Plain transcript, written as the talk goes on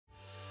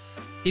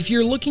If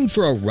you're looking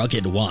for a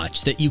rugged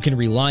watch that you can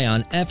rely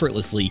on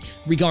effortlessly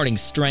regarding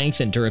strength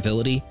and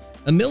durability,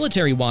 a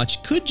military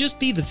watch could just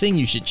be the thing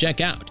you should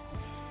check out.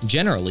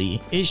 Generally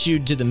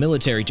issued to the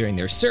military during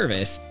their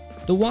service,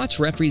 the watch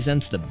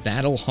represents the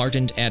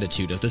battle-hardened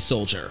attitude of the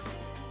soldier.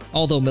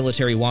 Although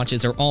military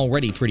watches are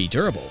already pretty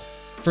durable,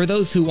 for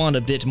those who want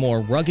a bit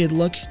more rugged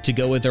look to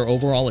go with their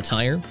overall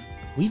attire,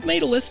 we've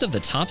made a list of the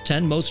top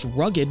 10 most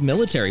rugged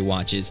military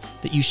watches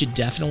that you should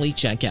definitely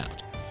check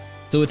out.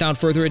 So without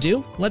further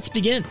ado, let's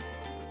begin.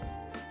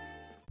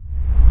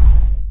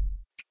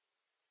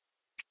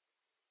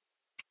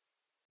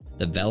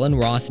 The Bell &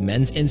 Ross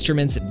Men's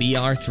Instruments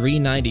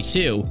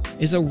BR392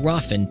 is a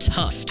rough and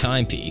tough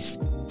timepiece,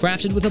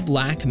 crafted with a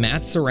black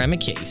matte ceramic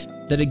case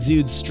that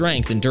exudes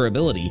strength and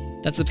durability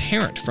that's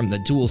apparent from the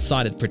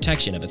dual-sided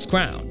protection of its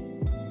crown.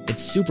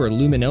 Its Super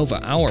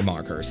Luminova hour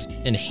markers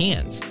and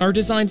hands are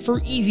designed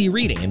for easy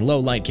reading in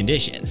low-light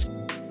conditions,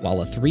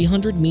 while a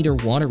 300-meter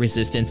water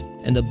resistance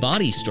and the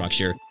body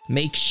structure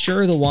make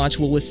sure the watch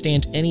will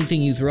withstand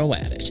anything you throw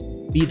at it,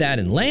 be that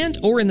in land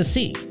or in the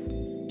sea.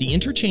 The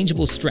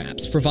interchangeable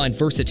straps provide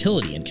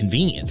versatility and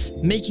convenience,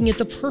 making it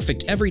the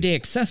perfect everyday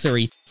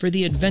accessory for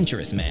the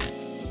adventurous man.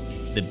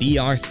 The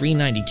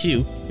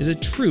BR392 is a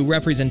true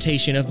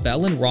representation of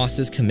Bell &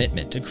 Ross's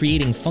commitment to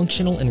creating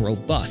functional and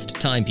robust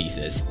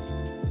timepieces.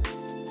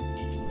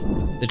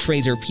 The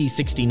Tracer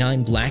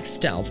P69 Black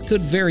Stealth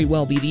could very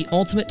well be the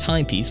ultimate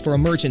timepiece for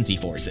emergency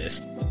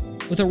forces.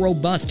 With a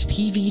robust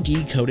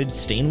PVD-coated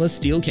stainless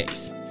steel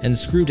case and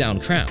screw-down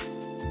crown,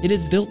 it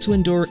is built to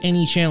endure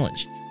any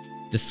challenge.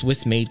 The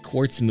Swiss-made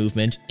quartz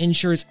movement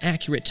ensures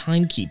accurate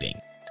timekeeping,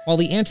 while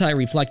the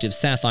anti-reflective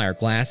sapphire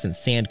glass and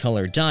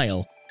sand-colored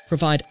dial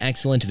provide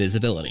excellent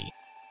visibility.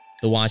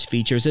 The watch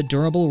features a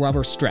durable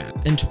rubber strap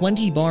and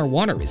 20-bar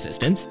water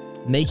resistance,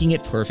 making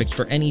it perfect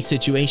for any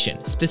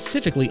situation,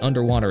 specifically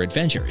underwater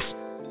adventures.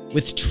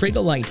 With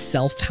Trigolite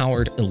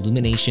self-powered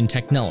illumination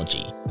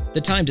technology,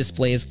 the time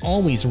display is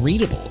always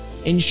readable,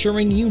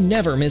 ensuring you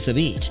never miss a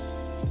beat.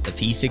 The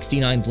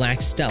P69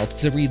 Black Stealth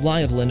is a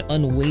reliable and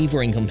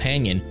unwavering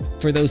companion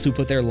for those who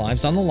put their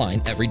lives on the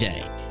line every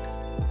day.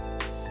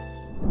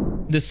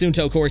 The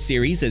Suunto Core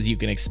series, as you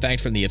can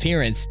expect from the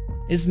appearance,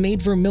 is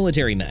made for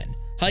military men,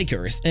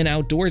 hikers, and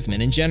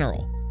outdoorsmen in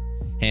general.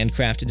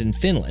 Handcrafted in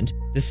Finland,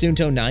 the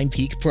Suunto 9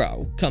 Peak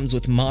Pro comes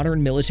with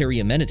modern military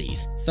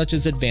amenities such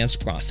as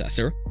advanced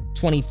processor,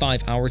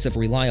 25 hours of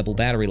reliable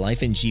battery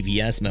life in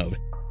GPS mode,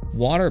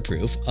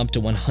 waterproof up to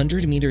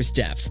 100 meters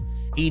depth,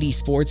 80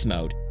 sports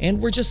mode, and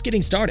we're just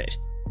getting started.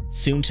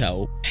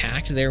 Suunto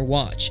packed their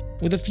watch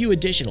with a few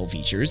additional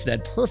features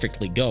that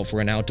perfectly go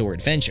for an outdoor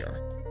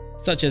adventure,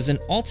 such as an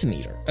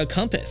altimeter, a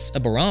compass, a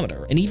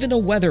barometer, and even a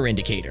weather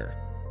indicator.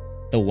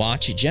 The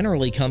watch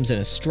generally comes in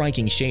a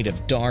striking shade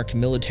of dark,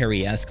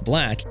 military-esque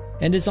black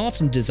and is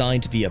often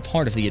designed to be a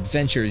part of the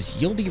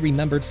adventures you'll be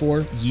remembered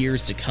for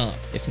years to come,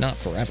 if not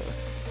forever.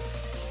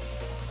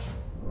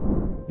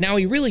 Now,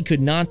 we really could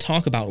not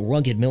talk about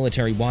rugged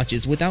military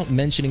watches without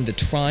mentioning the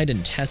tried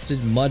and tested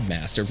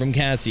Mudmaster from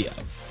Casio.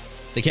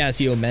 The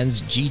Casio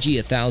Men's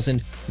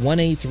GG1000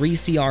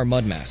 1A3CR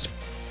Mudmaster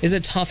is a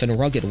tough and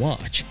rugged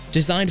watch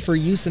designed for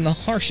use in the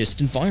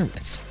harshest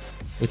environments.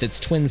 With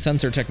its twin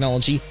sensor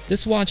technology,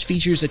 this watch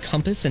features a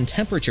compass and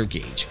temperature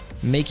gauge,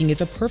 making it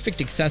the perfect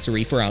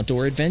accessory for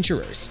outdoor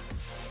adventurers.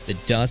 The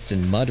dust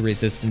and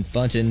mud-resistant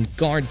button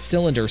guard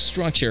cylinder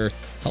structure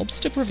helps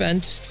to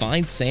prevent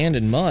fine sand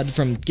and mud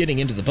from getting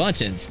into the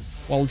buttons,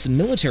 while its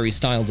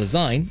military-style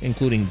design,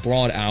 including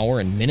broad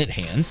hour and minute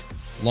hands,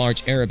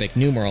 large Arabic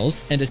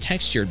numerals, and a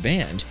textured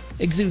band,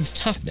 exudes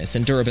toughness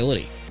and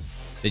durability.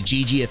 The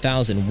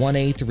GG1000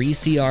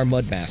 1A3CR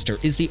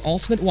Mudmaster is the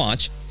ultimate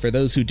watch for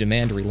those who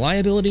demand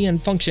reliability and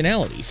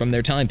functionality from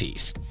their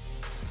timepiece.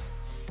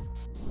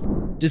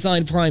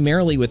 Designed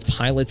primarily with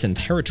pilots and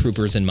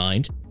paratroopers in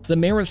mind, the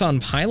Marathon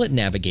Pilot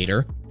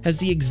Navigator has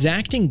the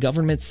exacting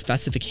government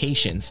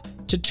specifications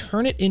to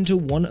turn it into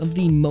one of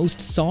the most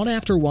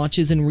sought-after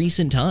watches in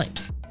recent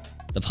times.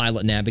 The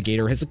Pilot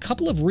Navigator has a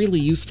couple of really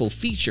useful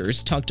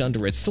features tucked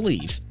under its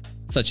sleeves,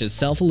 such as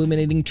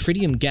self-illuminating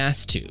tritium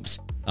gas tubes,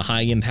 a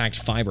high-impact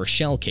fiber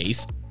shell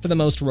case for the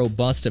most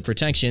robust of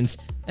protections,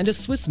 and a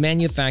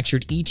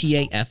Swiss-manufactured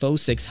ETA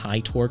F06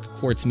 high-torque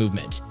quartz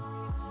movement.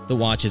 The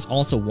watch is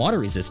also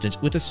water-resistant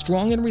with a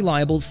strong and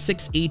reliable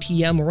 6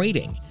 ATM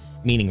rating,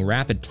 meaning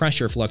rapid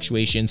pressure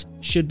fluctuations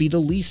should be the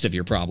least of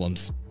your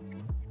problems.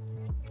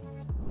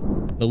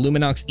 The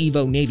Luminox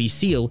Evo Navy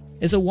Seal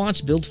is a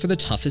watch built for the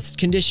toughest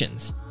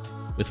conditions.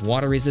 With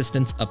water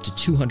resistance up to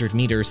 200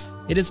 meters,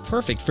 it is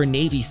perfect for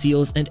Navy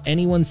SEALs and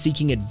anyone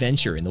seeking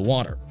adventure in the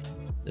water.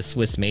 The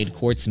Swiss-made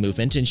quartz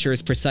movement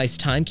ensures precise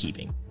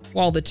timekeeping,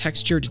 while the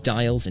textured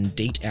dials and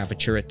date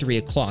aperture at 3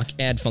 o'clock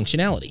add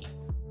functionality.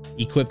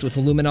 Equipped with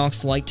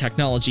Luminox light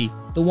technology,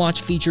 the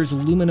watch features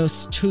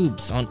luminous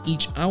tubes on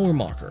each hour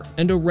marker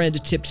and a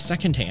red-tipped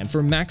second hand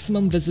for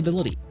maximum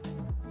visibility.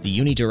 The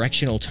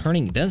unidirectional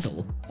turning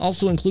bezel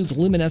also includes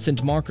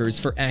luminescent markers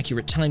for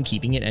accurate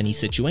timekeeping in any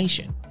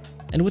situation.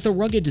 And with a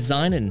rugged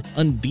design and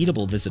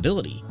unbeatable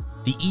visibility,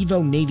 The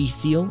Evo Navy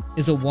SEAL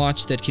is a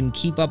watch that can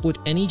keep up with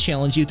any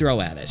challenge you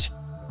throw at it.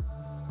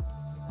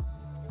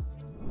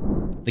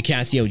 The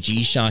Casio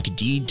G-Shock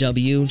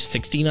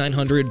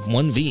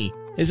DW6900-1V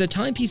is a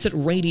timepiece that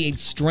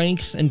radiates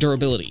strength and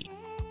durability.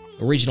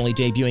 Originally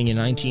debuting in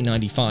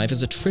 1995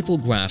 as a triple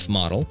graph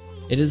model,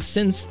 it has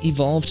since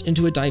evolved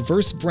into a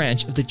diverse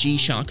branch of the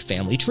G-Shock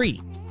family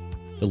tree.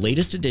 The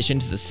latest addition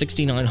to the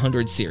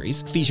 6900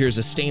 series features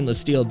a stainless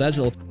steel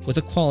bezel with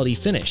a quality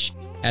finish,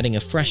 adding a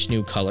fresh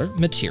new color,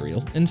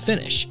 material, and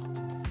finish.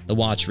 The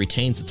watch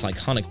retains its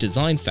iconic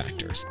design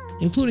factors,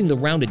 including the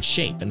rounded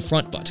shape and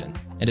front button,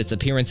 and its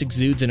appearance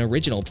exudes an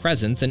original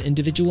presence and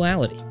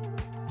individuality.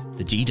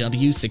 The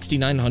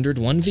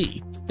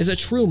DW6900-1V is a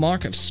true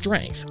mark of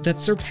strength that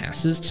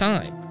surpasses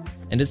time,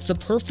 and it's the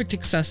perfect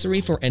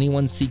accessory for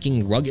anyone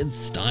seeking rugged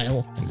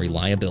style and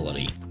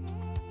reliability.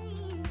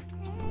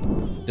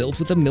 Built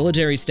with a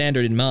military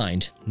standard in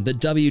mind, the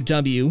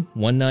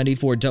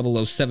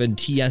WW194007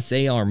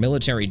 TSAR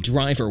military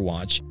driver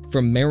watch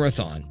from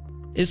Marathon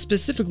is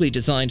specifically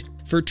designed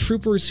for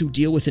troopers who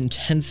deal with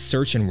intense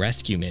search and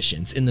rescue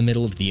missions in the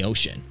middle of the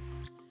ocean.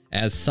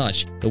 As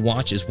such, the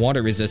watch is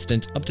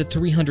water-resistant up to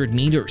 300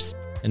 meters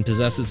and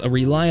possesses a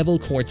reliable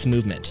quartz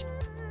movement.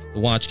 The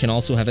watch can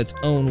also have its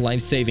own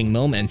life-saving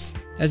moments,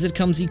 as it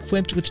comes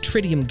equipped with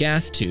tritium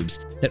gas tubes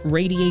that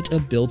radiate a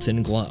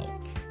built-in glow.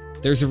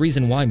 There's a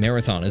reason why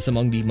Marathon is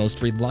among the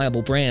most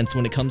reliable brands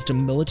when it comes to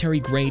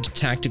military-grade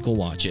tactical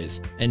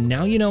watches, and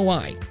now you know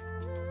why.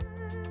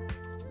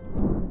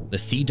 The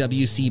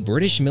CWC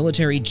British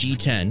Military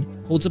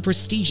G10 holds a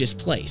prestigious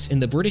place in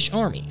the British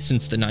Army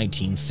since the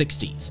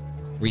 1960s,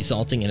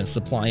 resulting in a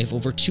supply of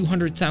over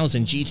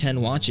 200,000 G10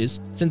 watches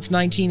since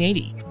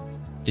 1980.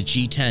 The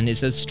G10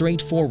 is as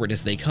straightforward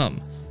as they come,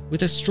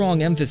 with a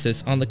strong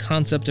emphasis on the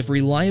concept of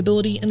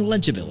reliability and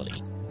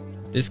legibility.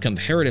 This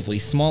comparatively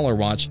smaller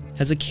watch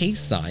has a case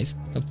size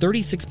of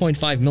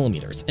 36.5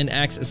 millimeters and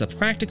acts as a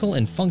practical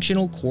and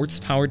functional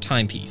quartz-powered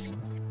timepiece.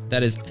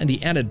 That is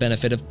the added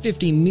benefit of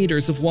 50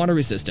 meters of water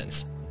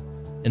resistance.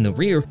 In the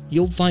rear,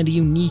 you'll find a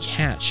unique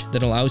hatch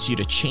that allows you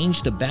to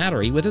change the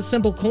battery with a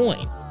simple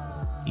coin.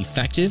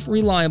 Effective,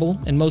 reliable,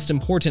 and most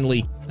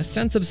importantly, a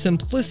sense of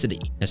simplicity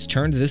has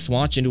turned this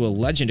watch into a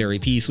legendary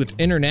piece with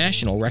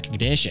international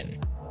recognition.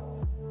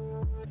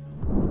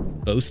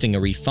 Boasting a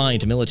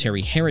refined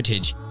military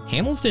heritage,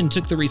 Hamilton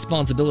took the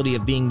responsibility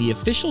of being the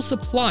official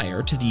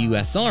supplier to the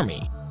US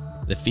Army.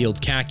 The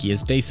field khaki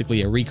is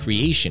basically a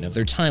recreation of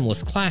their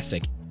timeless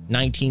classic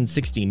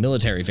 1960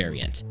 military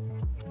variant.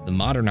 The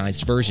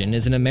modernized version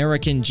is an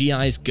American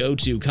GI's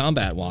go-to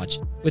combat watch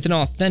with an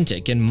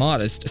authentic and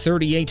modest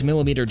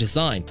 38mm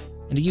design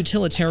and a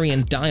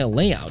utilitarian dial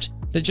layout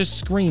that just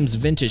screams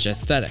vintage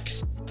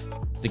aesthetics.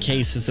 The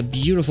case is a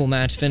beautiful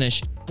matte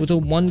finish with a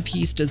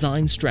one-piece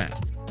design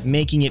strap,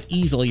 making it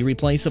easily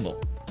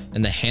replaceable,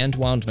 and the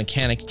hand-wound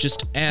mechanic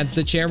just adds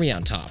the cherry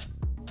on top.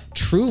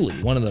 Truly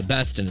one of the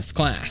best in its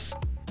class.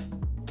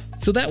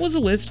 So that was a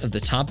list of the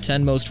top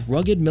 10 most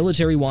rugged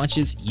military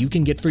watches you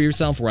can get for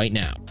yourself right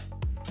now.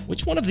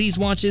 Which one of these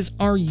watches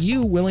are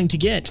you willing to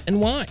get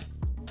and why?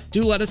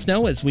 Do let us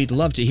know, as we'd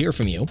love to hear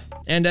from you.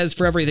 And as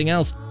for everything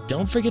else,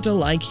 don't forget to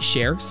like,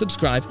 share,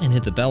 subscribe, and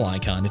hit the bell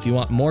icon if you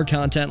want more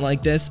content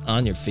like this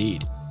on your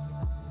feed.